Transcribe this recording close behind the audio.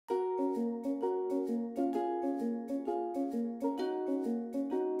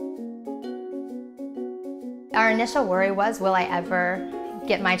Our initial worry was, will I ever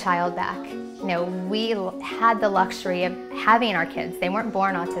get my child back? You know, we had the luxury of having our kids. They weren't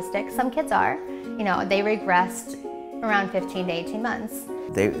born autistic. Some kids are. You know, they regressed around 15 to 18 months.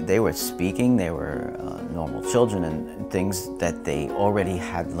 They were speaking, they were normal children, and things that they already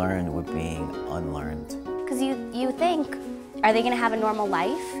had learned were being unlearned. Because you think, are they going to have a normal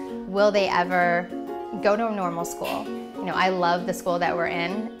life? Will they ever go to a normal school? You know, I love the school that we're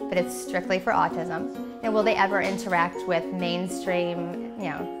in, but it's strictly for autism. And will they ever interact with mainstream, you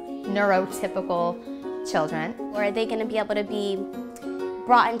know, neurotypical children? Or are they going to be able to be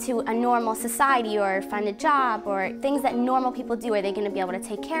brought into a normal society or find a job or things that normal people do? Are they going to be able to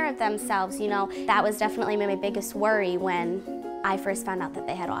take care of themselves? You know, that was definitely my biggest worry when I first found out that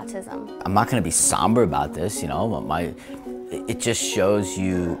they had autism. I'm not going to be somber about this, you know, it just shows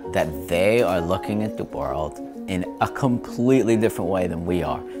you that they are looking at the world in a completely different way than we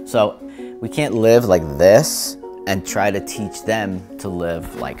are. So we can't live like this and try to teach them to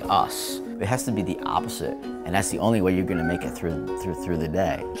live like us. It has to be the opposite, and that's the only way you're going to make it through the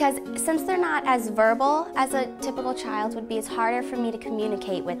day. Because since they're not as verbal as a typical child would be, it's harder for me to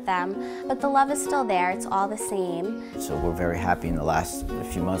communicate with them, but the love is still there. It's all the same. So we're very happy in the last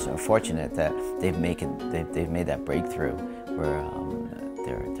few months, and we're fortunate that they've made that breakthrough where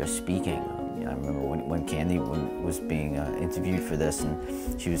they're speaking. You know, I remember when Candy was being interviewed for this,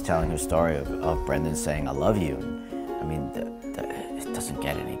 and she was telling her story of Brendan saying, "I love you." And, I mean, it doesn't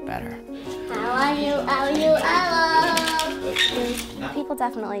get any better. I love you, I love you, I love. People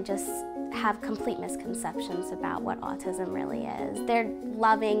definitely just have complete misconceptions about what autism really is. They're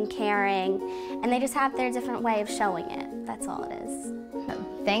loving, caring, and they just have their different way of showing it. That's all it is.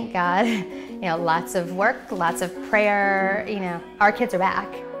 Thank God, you know, lots of work, lots of prayer, you know, our kids are back.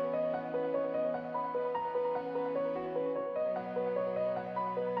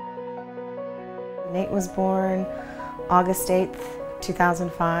 Nate was born August 8th,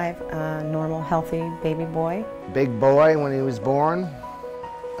 2005, a normal, healthy baby boy. Big boy when he was born,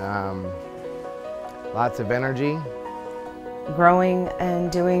 lots of energy. Growing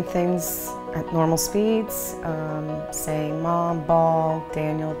and doing things at normal speeds, saying mom, ball,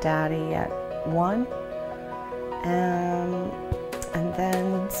 Daniel, daddy at 1. And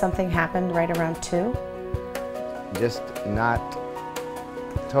then something happened right around 2. Just not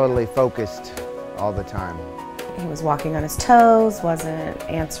totally focused all the time. He was walking on his toes, wasn't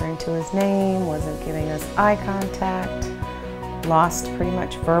answering to his name, wasn't giving us eye contact, lost pretty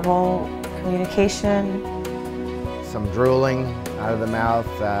much verbal communication. Some drooling out of the mouth,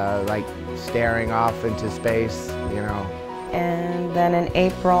 like staring off into space, you know. And then in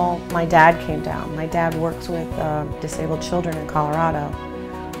April, my dad came down. My dad works with disabled children in Colorado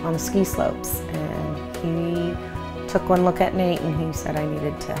on the ski slopes, and he took one look at Nate and he said I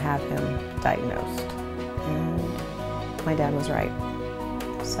needed to have him diagnosed. And my dad was right.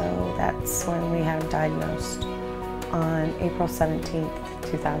 So that's when we had him diagnosed on April 17th,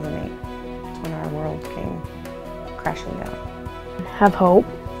 2008. That's when our world came crashing down. Have hope,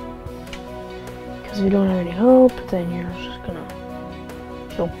 because if you don't have any hope, then you're just gonna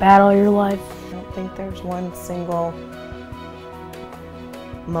feel bad all your life. I don't think there's one single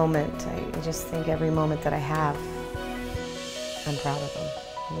moment. I just think every moment that I have, I'm proud of him.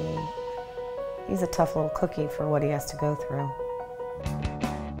 I mean, he's a tough little cookie for what he has to go through.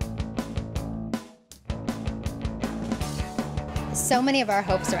 So many of our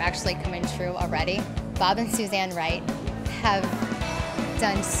hopes are actually coming true already. Bob and Suzanne Wright have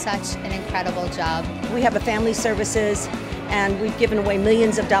done such an incredible job. We have a family services, and we've given away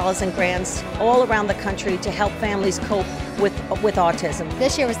millions of dollars in grants all around the country to help families cope with autism.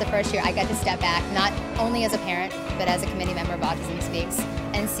 This year was the first year I got to step back, not only as a parent, but as a committee member of Autism Speaks,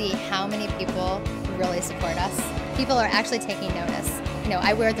 and see how many people really support us. People are actually taking notice. You know,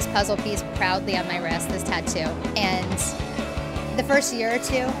 I wear this puzzle piece proudly on my wrist, this tattoo, and the first year or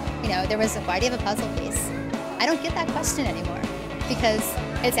two, you know, there was, why do you have a puzzle piece? I don't get that question anymore because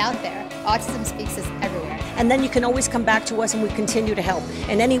it's out there. Autism Speaks is everywhere. And then you can always come back to us and we continue to help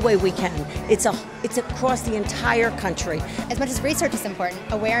in any way we can. It's across the entire country. As much as research is important,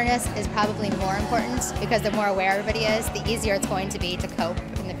 awareness is probably more important because the more aware everybody is, the easier it's going to be to cope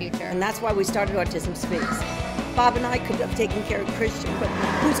in the future. And that's why we started Autism Speaks. Bob and I could have taken care of Christian, but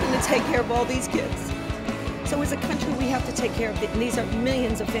who's going to take care of all these kids? So as a country, we have to take care of it, and these are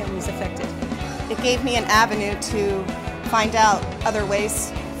millions of families affected. It gave me an avenue to find out other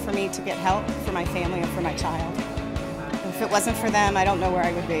ways for me to get help for my family and for my child. If it wasn't for them, I don't know where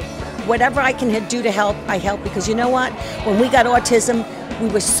I would be. Whatever I can do to help, I help, because you know what? When we got autism, we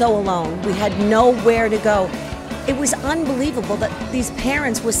were so alone. We had nowhere to go. It was unbelievable that these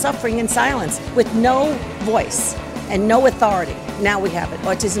parents were suffering in silence with no voice and no authority. Now we have it.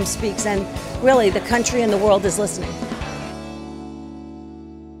 Autism Speaks, and really the country and the world is listening.